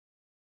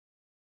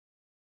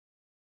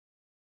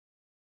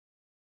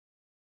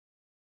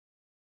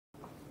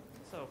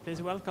please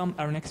welcome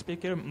our next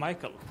speaker,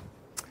 Michael.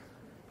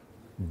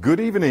 Good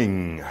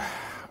evening.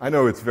 I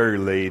know it's very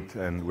late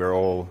and we're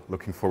all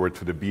looking forward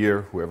to the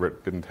beer, whoever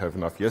didn't have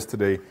enough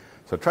yesterday.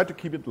 So I tried to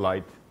keep it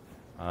light,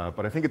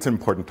 but I think it's an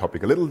important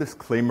topic. A little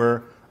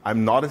disclaimer,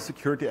 I'm not a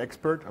security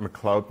expert. I'm a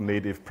cloud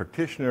native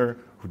practitioner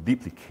who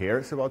deeply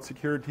cares about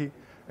security.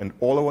 And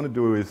all I want to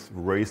do is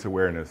raise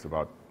awareness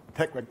about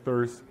attack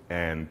vectors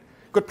and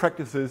good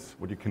practices,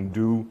 what you can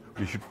do,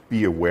 what you should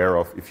be aware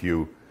of if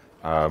you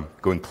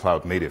go in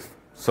cloud native.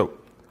 So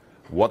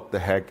what the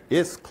heck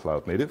is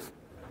cloud native?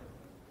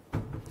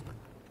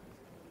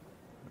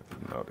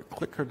 Now the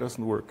clicker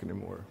doesn't work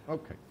anymore.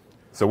 Okay.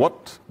 So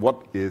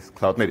what is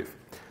cloud native?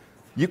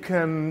 You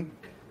can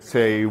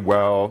say,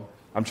 well,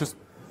 I'm just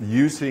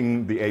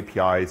using the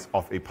APIs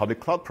of a public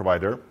cloud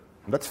provider.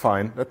 And that's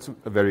fine. That's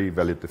a very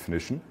valid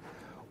definition.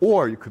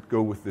 Or you could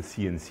go with the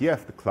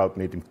CNCF, the Cloud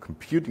Native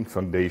Computing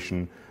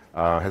Foundation.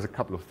 Has a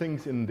couple of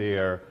things in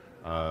there,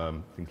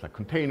 things like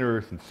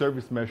containers and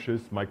service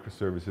meshes,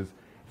 microservices.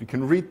 If you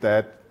can read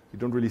that, you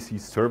don't really see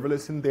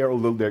serverless in there,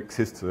 although there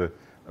exists a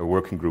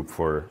working group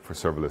for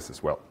serverless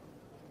as well.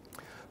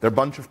 There are a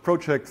bunch of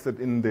projects that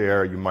in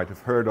there you might have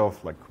heard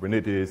of, like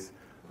Kubernetes,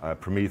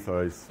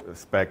 Prometheus,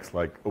 specs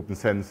like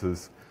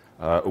OpenCensus,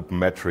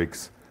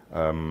 OpenMetrics,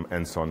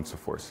 and so on and so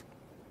forth.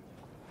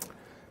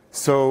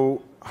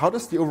 So how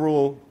does the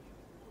overall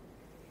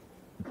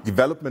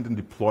development and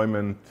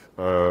deployment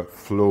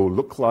flow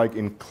look like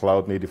in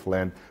cloud native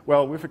land?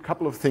 Well, we have a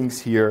couple of things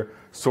here: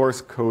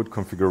 source code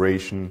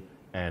configuration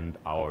and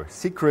our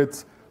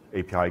secrets,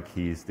 API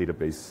keys,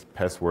 database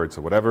passwords,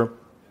 or whatever.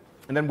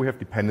 And then we have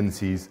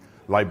dependencies,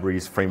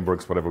 libraries,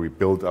 frameworks, whatever we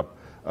build up,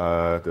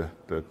 the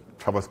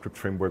JavaScript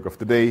framework of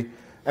the day.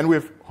 And we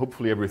have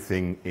hopefully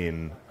everything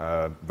in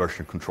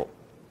version control.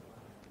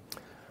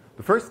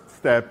 The first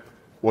step,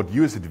 what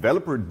you as a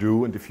developer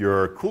do, and if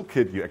you're a cool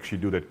kid, you actually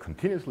do that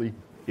continuously,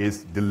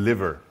 is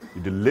deliver.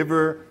 You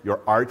deliver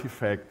your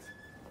artifact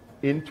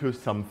into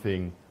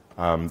something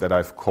that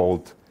I've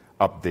called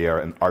up there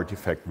an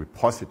artifact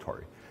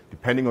repository.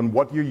 Depending on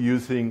what you're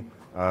using,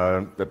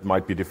 that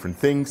might be different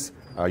things.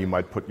 You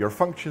might put your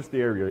functions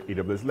there, your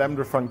AWS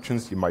Lambda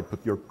functions. You might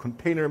put your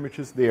container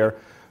images there.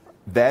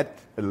 That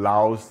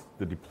allows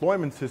the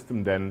deployment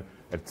system then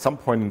at some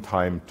point in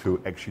time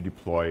to actually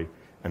deploy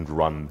and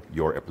run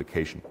your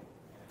application.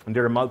 And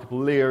there are multiple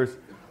layers.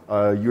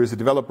 You as a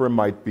developer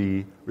might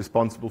be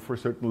responsible for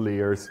certain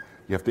layers.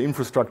 You have the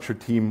infrastructure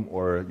team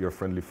or your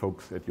friendly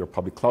folks at your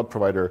public cloud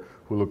provider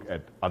who look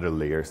at other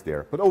layers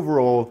there. But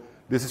overall,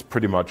 this is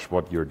pretty much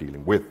what you're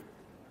dealing with.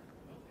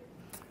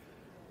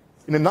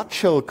 In a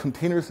nutshell,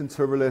 containers and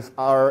serverless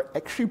are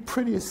actually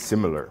pretty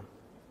similar.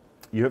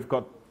 You have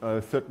got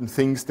certain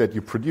things that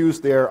you produce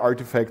there,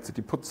 artifacts that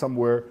you put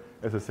somewhere.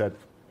 As I said,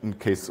 in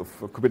case of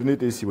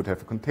Kubernetes, you would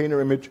have a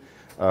container image.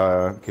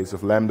 In case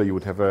of Lambda, you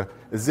would have a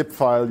zip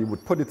file. You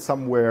would put it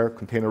somewhere,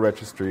 container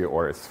registry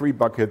or S3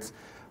 buckets.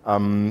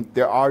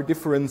 There are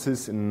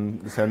differences in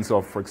the sense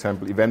of, for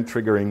example, event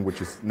triggering,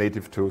 which is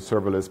native to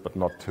serverless but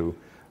not to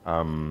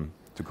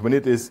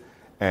Kubernetes.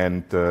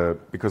 And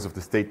because of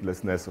the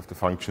statelessness of the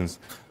functions,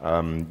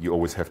 you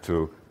always have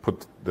to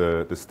put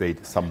the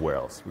state somewhere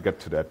else. We'll get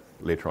to that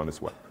later on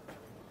as well.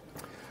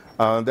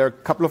 There are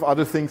a couple of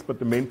other things, but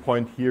the main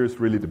point here is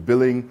really the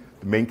billing.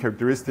 The main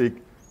characteristic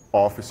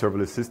of a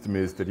serverless system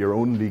is that you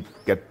only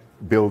get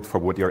billed for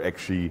what you're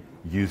actually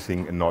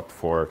using and not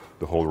for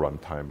the whole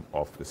runtime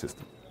of the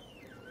system.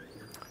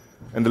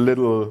 And a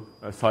little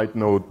side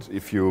note,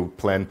 if you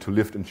plan to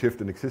lift and shift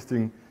an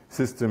existing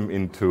system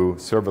into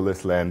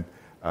serverless land,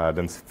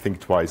 then think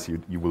twice,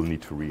 you will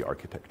need to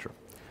re-architecture.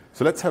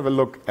 So let's have a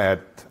look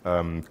at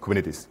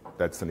Kubernetes.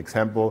 That's an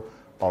example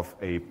of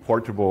a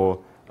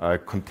portable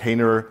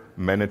container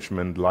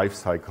management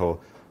lifecycle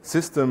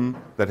system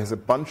that has a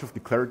bunch of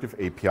declarative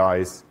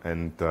APIs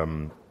and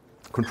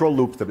control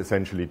loops that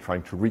essentially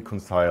trying to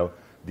reconcile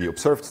the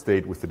observed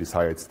state with the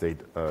desired state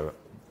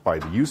by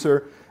the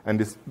user. And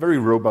it's very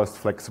robust,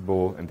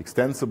 flexible, and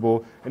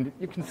extensible. And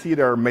you can see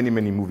there are many,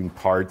 many moving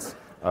parts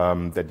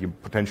that you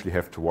potentially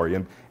have to worry.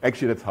 And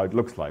actually, that's how it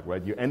looks like,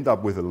 right? You end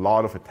up with a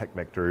lot of attack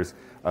vectors,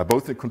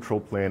 both in the control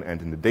plane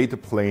and in the data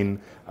plane,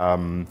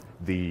 where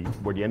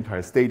the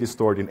entire state is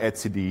stored in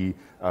etcd.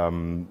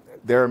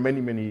 There are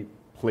many, many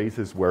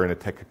places where an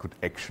attacker could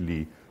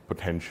actually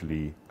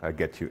potentially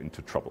get you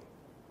into trouble.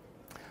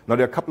 Now,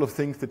 there are a couple of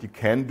things that you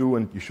can do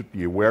and you should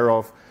be aware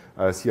of.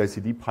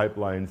 CI/CD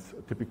pipelines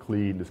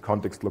typically in this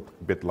context look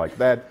a bit like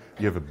that.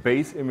 You have a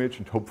base image,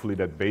 and hopefully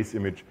that base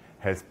image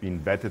has been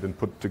vetted and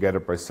put together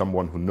by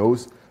someone who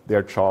knows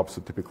their job,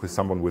 so typically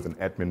someone with an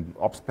admin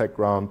ops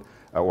background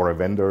or a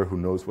vendor who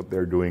knows what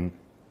they're doing.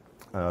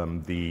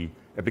 The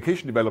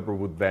application developer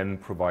would then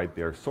provide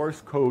their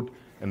source code,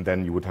 and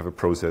then you would have a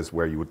process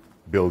where you would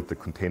build the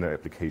container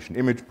application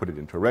image, put it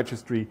into a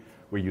registry,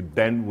 where you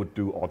then would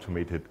do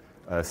automated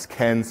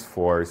scans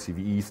for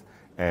CVEs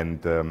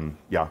and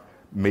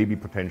maybe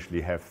potentially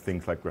have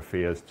things like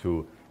Grapheus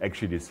to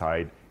actually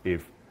decide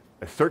if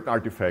a certain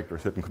artifact or a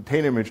certain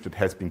container image that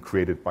has been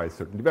created by a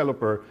certain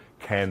developer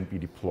can be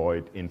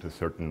deployed into a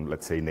certain,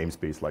 let's say,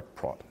 namespace like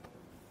prod.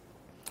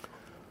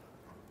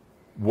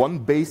 One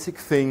basic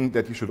thing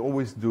that you should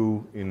always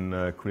do in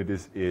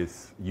Kubernetes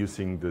is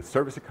using the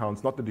service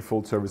accounts, not the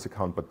default service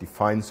account, but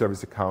define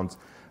service accounts.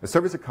 A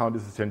service account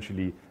is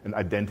essentially an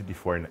identity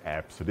for an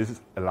app. So this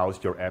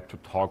allows your app to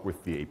talk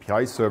with the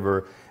API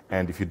server.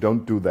 And if you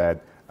don't do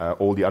that,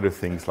 all the other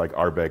things like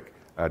RBAC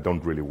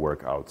don't really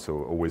work out.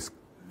 So always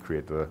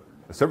create a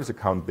service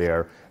account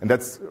there. And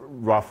that's a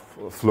rough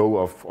flow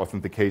of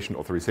authentication,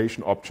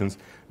 authorization options.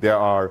 There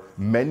are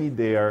many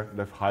there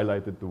that have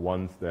highlighted the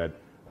ones that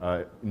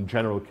in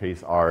general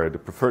case are the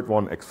preferred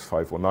one,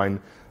 X509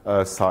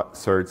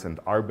 certs and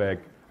RBAC.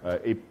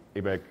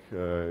 ABAC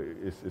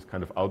is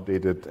kind of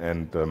outdated,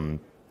 and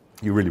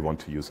you really want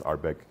to use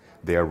RBAC.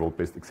 They are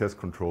role-based access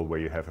control, where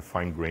you have a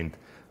fine-grained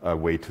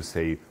way to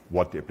say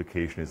what the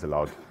application is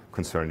allowed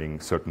concerning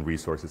certain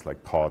resources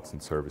like pods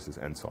and services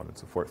and so on and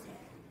so forth.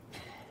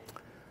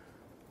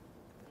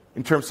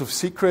 In terms of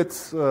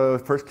secrets,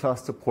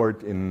 first-class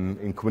support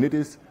in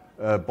Kubernetes,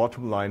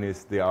 bottom line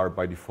is they are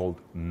by default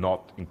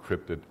not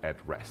encrypted at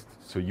rest.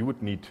 So you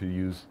would need to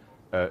use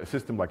a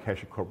system like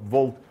HashiCorp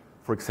Vault,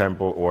 for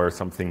example, or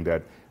something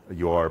that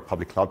your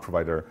public cloud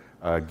provider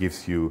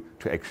gives you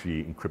to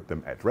actually encrypt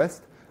them at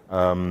rest.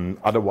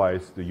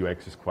 Otherwise, the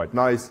UX is quite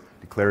nice.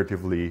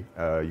 Declaratively,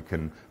 you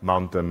can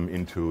mount them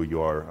into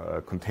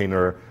your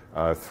container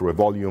through a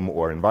volume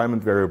or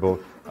environment variable.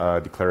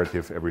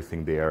 Declarative,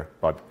 everything there,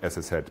 but as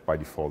I said, by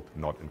default,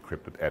 not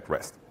encrypted at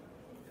rest.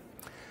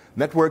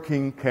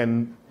 Networking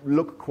can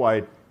look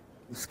quite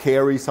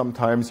scary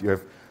sometimes. You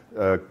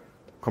have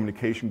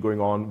communication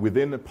going on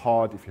within a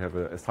pod, if you have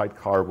a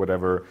sidecar,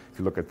 whatever. If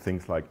you look at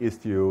things like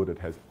Istio that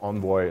has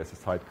Envoy as a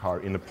sidecar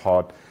in a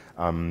pod,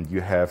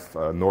 you have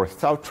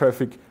north-south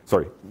traffic,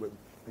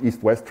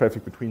 east-west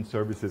traffic between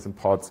services and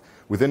pods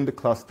within the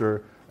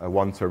cluster,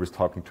 one service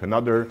talking to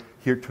another.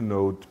 Here to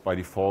note, by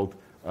default,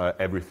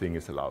 everything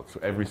is allowed. So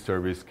every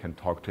service can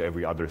talk to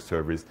every other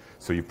service.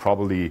 So you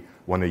probably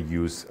want to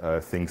use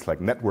things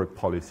like network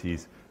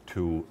policies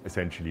to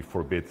essentially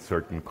forbid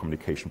certain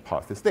communication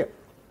paths there.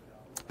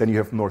 Then you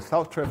have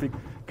north-south traffic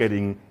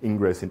getting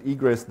ingress and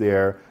egress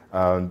there.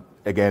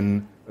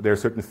 Again, there are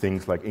certain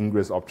things like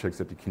ingress objects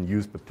that you can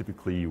use, but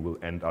typically you will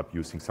end up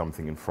using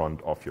something in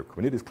front of your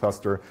Kubernetes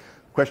cluster.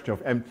 Question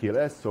of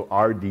MTLS, so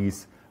are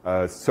these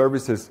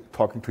services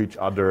talking to each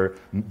other?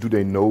 Do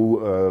they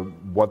know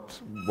what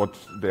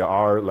they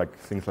are, like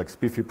things like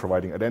SPIFFE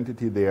providing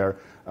identity there,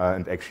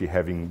 and actually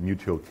having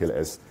mutual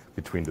TLS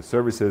between the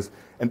services?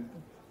 And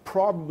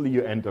probably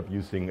you end up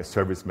using a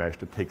service mesh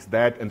that takes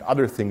that and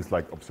other things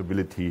like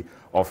observability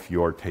of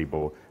your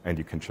table, and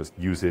you can just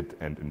use it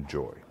and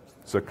enjoy.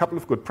 So a couple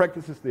of good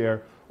practices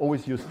there.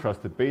 Always use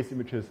trusted base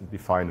images and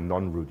define a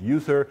non-root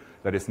user.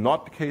 That is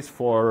not the case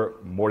for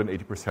more than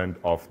 80%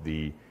 of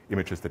the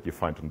images that you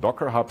find on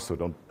Docker Hub, so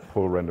don't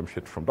pull random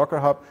shit from Docker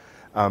Hub.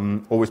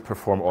 Always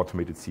perform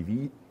automated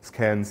CV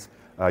scans.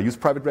 Use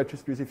private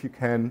registries if you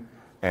can,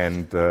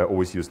 and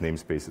always use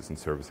namespaces and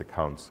service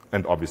accounts.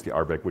 And obviously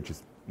RBAC, which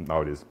is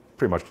nowadays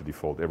pretty much the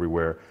default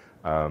everywhere.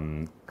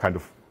 Kind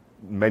of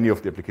many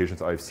of the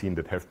applications I've seen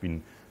that have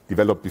been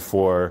developed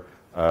before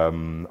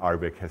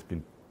RBAC has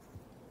been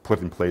put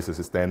in place as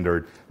a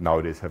standard.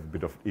 Nowadays have a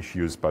bit of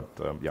issues, but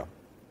yeah.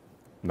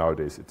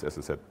 Nowadays, it's, as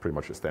I said, pretty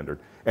much a standard.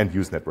 And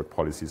use network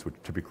policies, which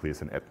typically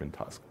is an admin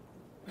task.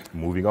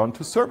 Moving on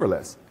to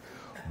serverless.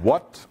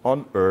 What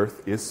on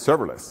earth is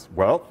serverless?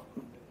 Well,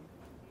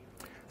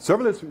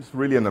 serverless is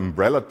really an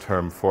umbrella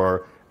term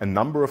for a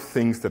number of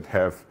things that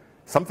have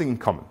something in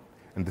common.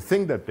 And the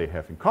thing that they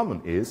have in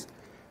common is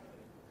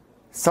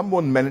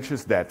someone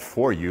manages that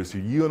for you, so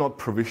you're not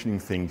provisioning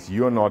things,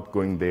 you're not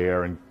going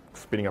there and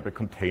spinning up a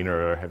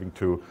container, having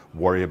to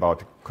worry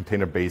about a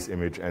container base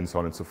image and so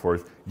on and so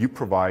forth. You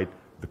provide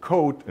the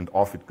code, and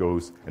off it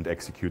goes and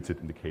executes it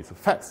in the case of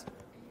FAS.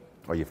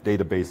 Or you have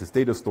databases,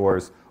 data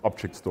stores,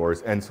 object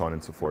stores, and so on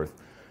and so forth.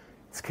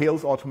 It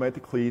scales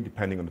automatically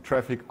depending on the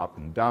traffic, up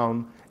and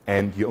down,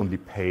 and you only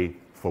pay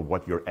for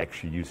what you're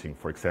actually using.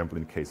 For example,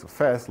 in the case of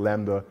FAS,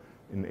 Lambda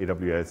in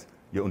AWS,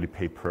 you only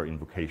pay per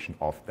invocation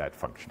of that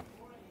function.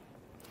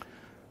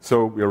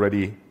 So we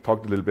already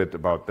talked a little bit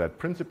about that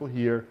principle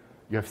here.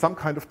 You have some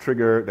kind of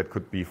trigger that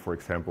could be, for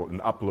example, an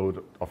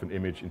upload of an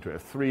image into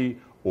S3,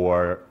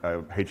 or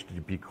a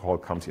HTTP call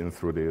comes in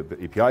through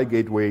the API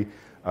gateway.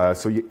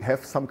 So you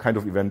have some kind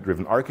of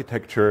event-driven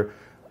architecture.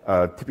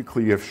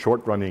 Typically, you have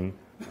short-running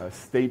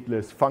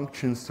stateless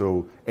functions,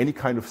 so any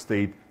kind of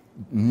state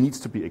needs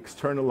to be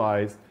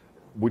externalized,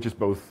 which is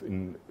both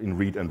in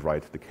read and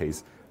write the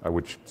case,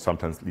 which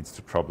sometimes leads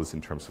to troubles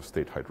in terms of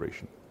state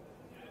hydration.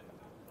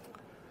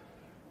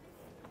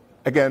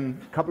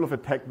 Again, a couple of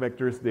attack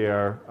vectors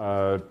there.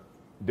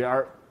 There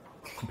are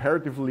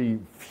comparatively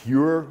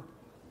fewer,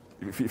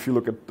 if you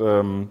look at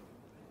the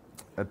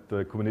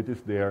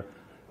Kubernetes there,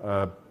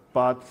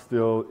 but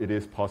still it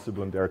is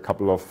possible, and there are a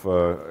couple of,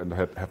 and I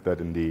have that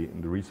in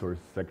the resource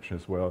section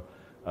as well.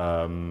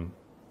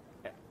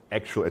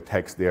 actual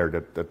attacks there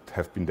that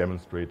have been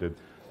demonstrated.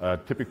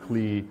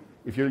 Typically,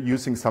 if you're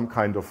using some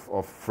kind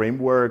of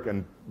framework,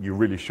 and you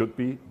really should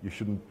be, you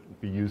shouldn't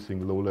be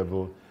using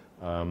low-level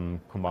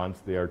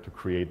commands there to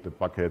create the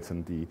buckets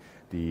and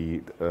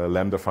the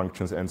Lambda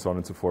functions and so on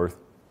and so forth.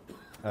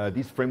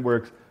 These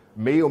frameworks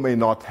may or may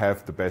not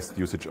have the best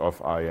usage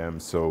of IAM,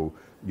 so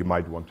you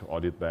might want to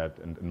audit that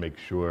and make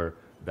sure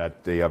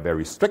that they are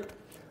very strict.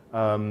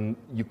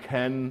 You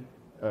can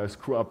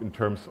screw up in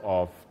terms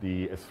of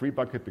the S3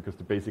 bucket, because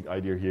the basic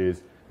idea here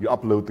is you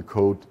upload the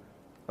code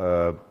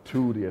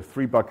to the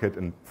S3 bucket,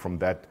 and from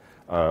that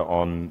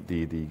on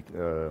the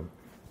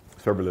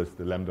serverless,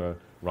 the Lambda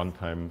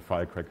runtime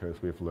firecracker,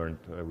 as we have learned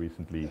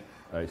recently,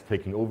 is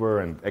taking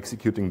over and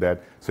executing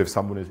that. So if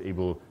someone is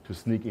able to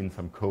sneak in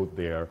some code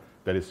there,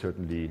 that is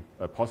certainly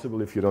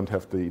possible if you don't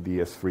have the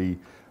S3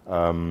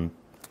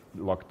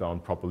 locked down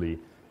properly.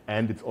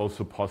 And it's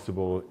also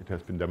possible, it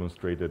has been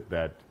demonstrated,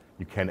 that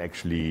you can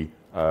actually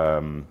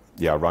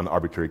run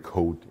arbitrary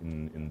code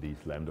in these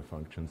Lambda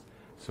functions.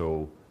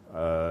 So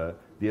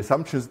the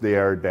assumption is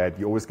there that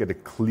you always get a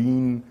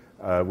clean,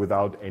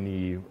 without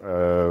any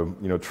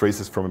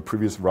traces from a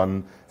previous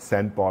run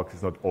sandbox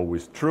is not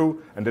always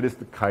true. And that is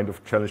the kind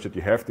of challenge that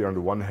you have there. On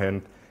the one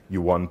hand,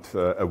 you want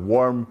a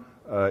warm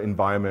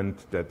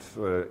environment that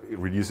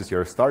reduces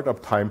your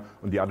startup time.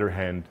 On the other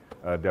hand,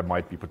 there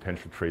might be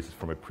potential traces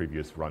from a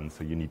previous run,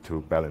 so you need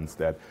to balance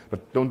that.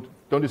 But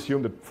don't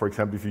assume that, for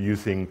example, if you're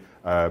using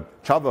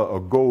Java or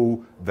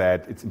Go,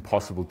 that it's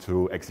impossible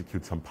to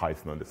execute some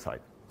Python on the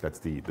side. That's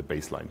the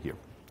baseline here.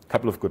 A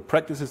couple of good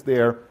practices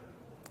there.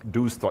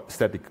 Do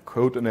static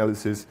code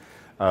analysis,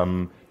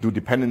 do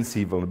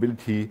dependency,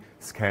 vulnerability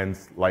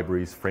scans,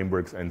 libraries,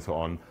 frameworks, and so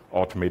on,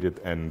 automate it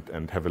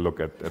and have a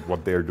look at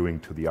what they're doing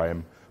to the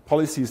IAM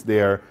policies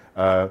there.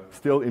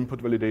 Still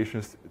input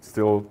validations,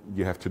 still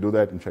you have to do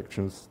that.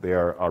 Injections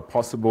there are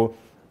possible.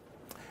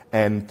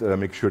 And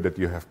make sure that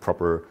you have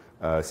proper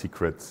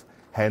secrets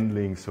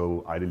handling.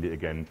 So ideally,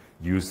 again,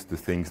 use the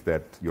things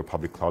that your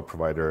public cloud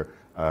provider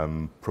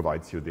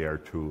provides you there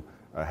to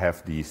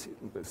have these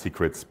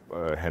secrets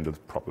handled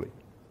properly.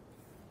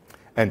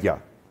 And yeah,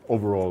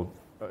 overall,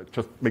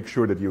 just make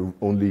sure that you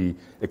only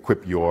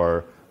equip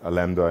your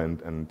Lambda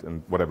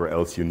and whatever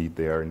else you need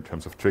there in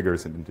terms of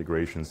triggers and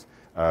integrations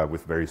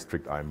with very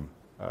strict IAM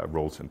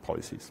roles and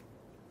policies.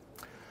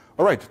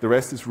 All right, the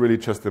rest is really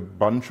just a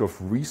bunch of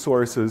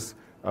resources,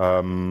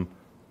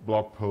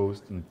 blog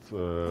posts and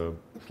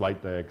slide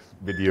decks,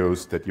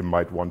 videos that you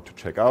might want to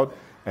check out.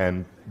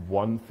 And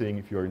one thing,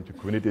 if you're into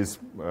Kubernetes,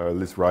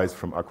 Liz Rice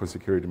from Aqua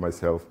Security and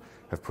myself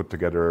have put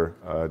together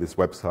this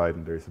website,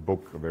 and there's a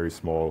book, a very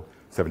small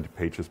 70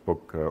 pages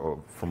book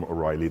from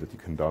O'Reilly that you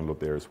can download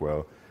there as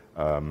well.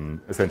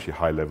 Essentially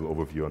high-level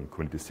overview on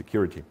Kubernetes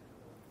security.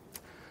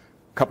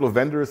 A couple of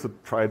vendors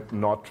that tried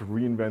not to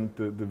reinvent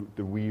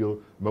the wheel.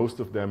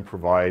 Most of them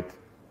provide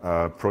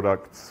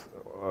products,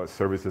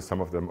 services,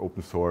 some of them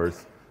open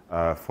source,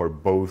 for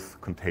both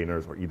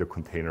containers, or either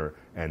container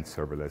and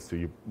serverless. So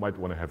you might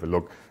want to have a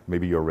look.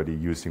 Maybe you're already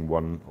using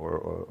one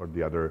or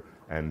the other,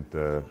 and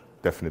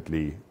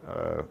definitely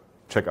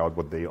check out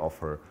what they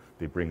offer.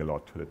 They bring a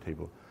lot to the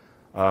table.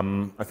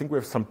 I think we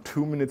have some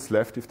 2 minutes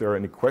left if there are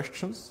any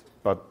questions,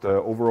 but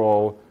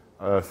overall,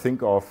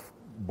 think of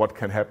what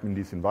can happen in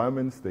these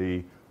environments.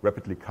 They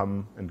rapidly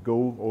come and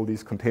go, all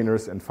these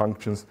containers and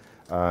functions,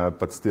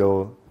 but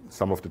still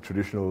some of the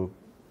traditional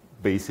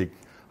basic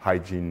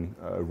hygiene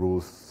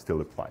rules still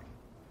apply.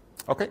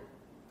 Okay,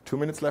 2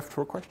 minutes left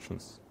for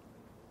questions.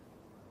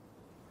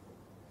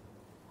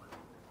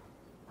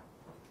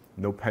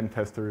 No pen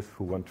testers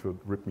who want to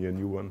rip me a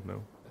new one?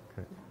 No?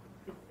 Okay.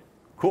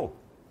 Cool.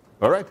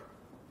 All right.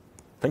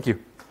 Thank you.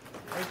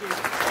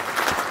 Thank you.